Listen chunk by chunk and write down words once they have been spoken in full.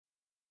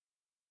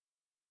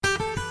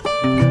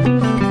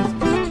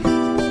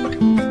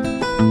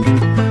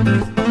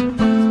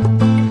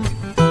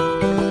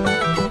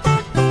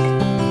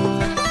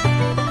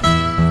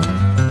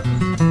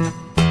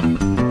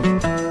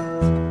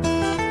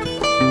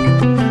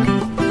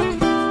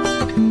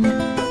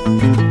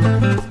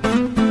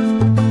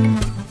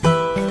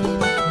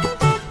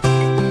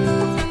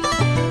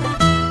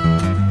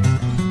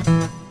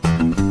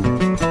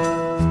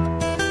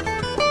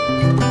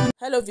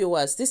Hello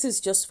viewers, this is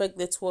Ç0R0NÁV1RUS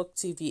Network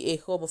TV, a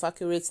home of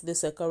accurate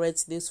news and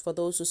current news. For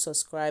those who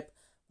subscribe, I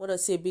want to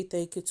say a big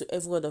thank you to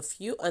every one of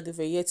you, and if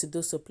you're yet to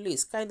do so,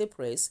 please kindly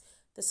press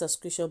the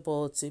subscription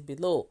button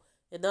below.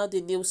 And now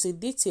the news in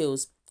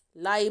details.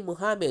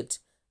 Muhammed,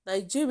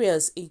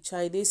 Nigerians in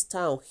Chinese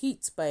town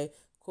hit by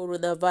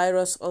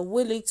coronavirus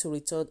unwilling to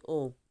return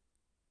home.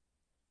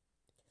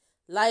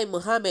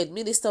 Muhammed,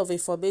 Minister of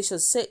Information,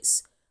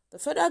 says the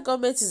federal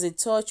government is in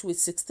touch with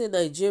 16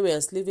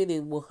 Nigerians living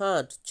in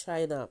Wuhan,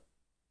 China.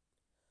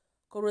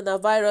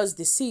 Coronavirus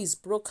disease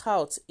broke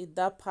out in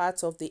that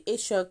part of the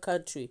Asian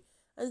country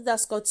and it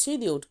has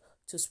continued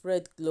to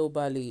spread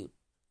globally.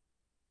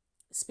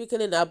 Speaking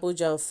in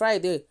Abuja on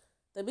Friday,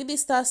 the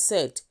minister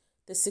said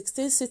the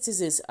 16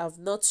 citizens have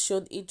not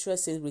shown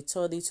interest in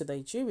returning to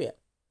Nigeria.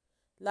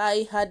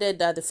 Lai added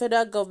that the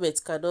federal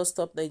government cannot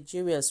stop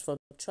Nigerians from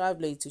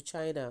traveling to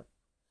China.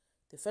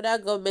 The federal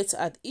government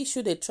had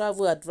issued a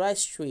travel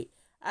advisory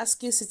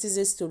asking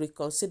citizens to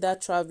reconsider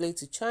traveling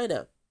to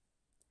China.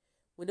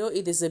 We know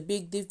it is a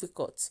big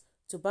difficult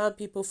to ban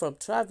people from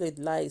traveling,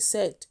 Lai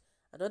said.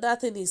 Another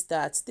thing is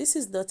that this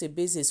is not a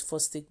basis for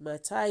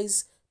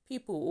stigmatize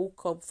people who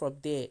come from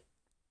there.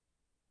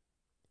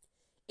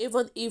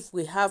 Even if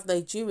we have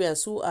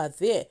Nigerians who are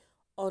there,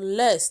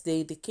 unless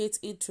they indicate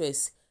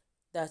interest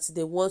that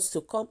they want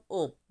to come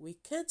home, we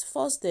can't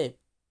force them.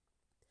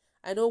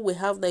 I know we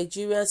have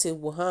Nigerians in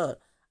Wuhan,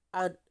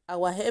 and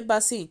our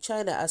embassy in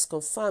China has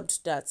confirmed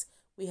that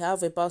we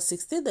have about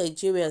 16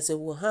 Nigerians in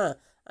Wuhan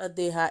and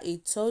they are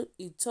in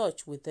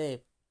touch with them.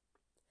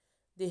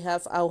 They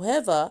have,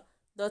 however,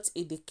 not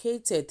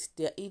indicated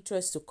their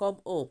interest to come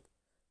home.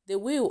 They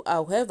will,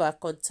 however,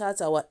 contact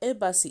our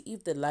embassy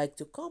if they like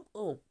to come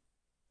home.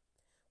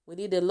 We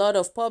need a lot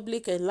of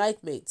public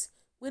enlightenment.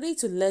 We need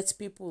to let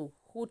people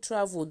who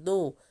travel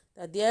know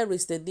that there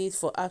is the need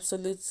for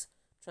absolute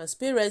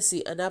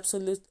transparency and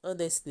absolute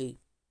honesty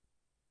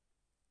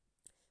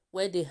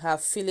when they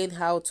have filling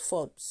out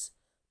forms.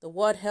 The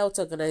World Health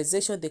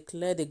Organization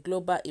declared a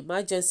global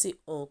emergency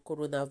on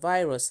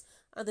coronavirus,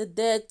 and the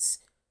death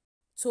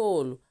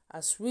toll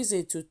has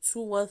risen to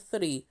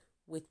 213,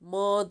 with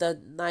more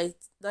than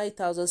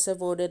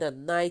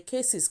 9,709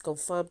 cases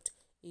confirmed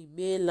in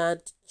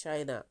mainland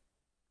China.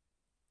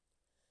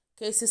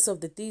 Cases of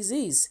the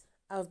disease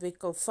have been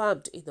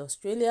confirmed in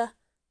Australia,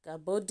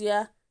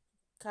 Cambodia,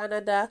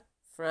 Canada,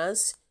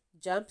 France,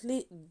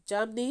 Germany,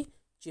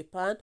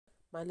 Japan,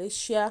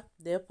 Malaysia,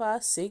 Nepal,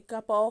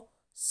 Singapore,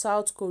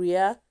 South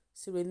Korea,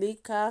 Sri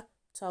Lanka,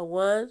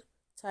 Taiwan,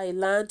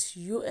 Thailand,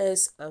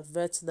 US, and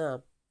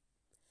Vietnam.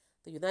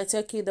 The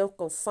United Kingdom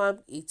confirmed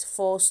its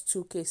first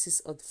 2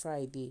 cases on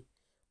Friday.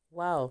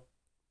 Wow,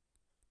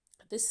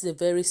 this is a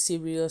very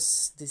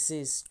serious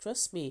disease,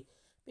 trust me,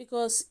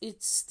 because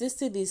this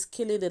thing is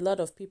killing a lot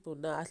of people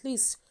now. At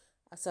least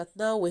as at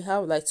now, we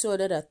have like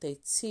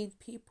 213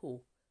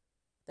 people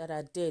that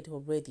are dead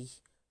already.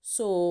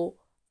 So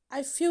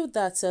I feel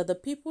that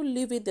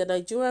the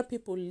Nigerian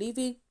people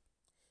living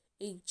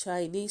in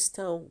Chinese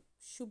town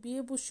should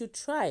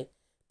try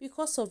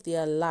because of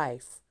their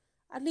life.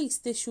 At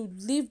least they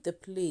should leave the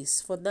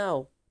place for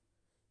now.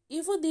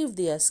 Even if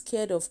they are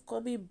scared of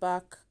coming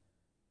back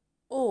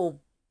home,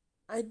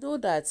 I know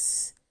that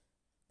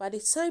by the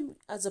time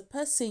as a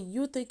person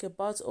you think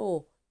about,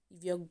 oh,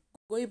 if you're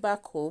going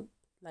back home,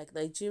 like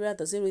Nigeria,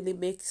 does it really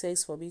make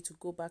sense for me to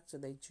go back to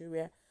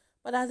Nigeria?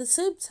 But at the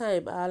same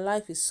time, our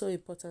life is so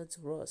important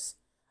to us.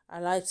 Our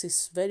lives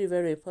is very,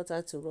 very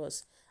important to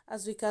us.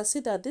 As we can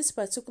see that this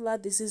particular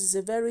disease is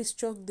a very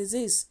strong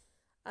disease,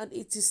 and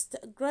it is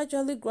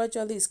gradually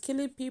is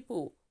killing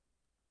people.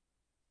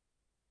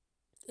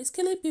 It's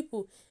killing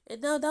people.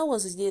 And now that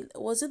was it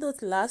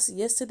not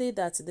yesterday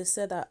that they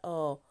said that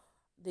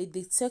they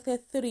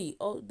detected 3,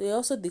 or they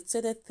also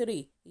detected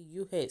 3 in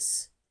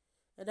US.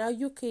 And now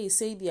UK is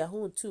saying their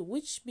own too,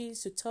 which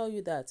means to tell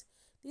you that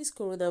this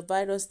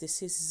coronavirus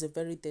disease is a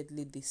very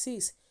deadly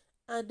disease.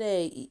 And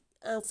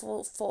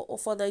for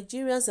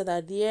Nigerians that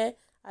are there,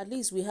 at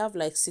least we have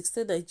like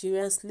 16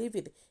 Nigerians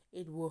living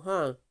in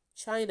Wuhan,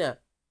 China.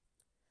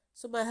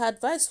 So my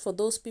advice for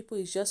those people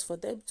is just for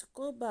them to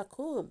come back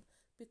home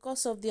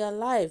because of their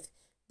life.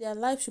 Their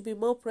life should be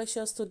more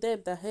precious to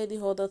them than any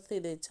other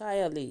thing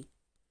entirely.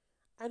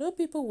 I know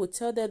people will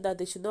tell them that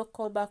they should not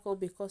come back home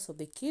because of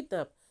the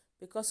kidnap,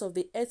 because of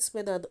the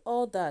X-Men and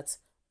all that.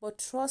 But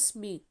trust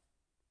me,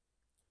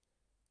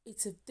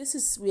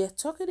 we are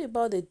talking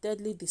about a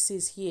deadly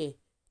disease here.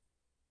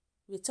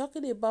 We're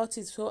talking about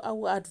it, so I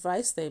will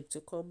advise them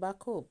to come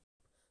back home.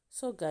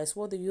 So guys,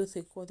 what do you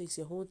think? What is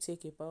your own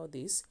take about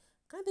this?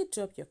 Kindly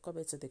drop your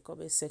comments in the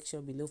comment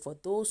section below. For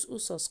those who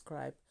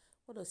subscribe,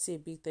 I want to say a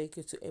big thank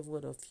you to every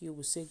one of you.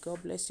 We say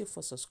God bless you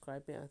for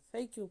subscribing, and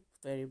thank you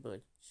very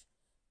much.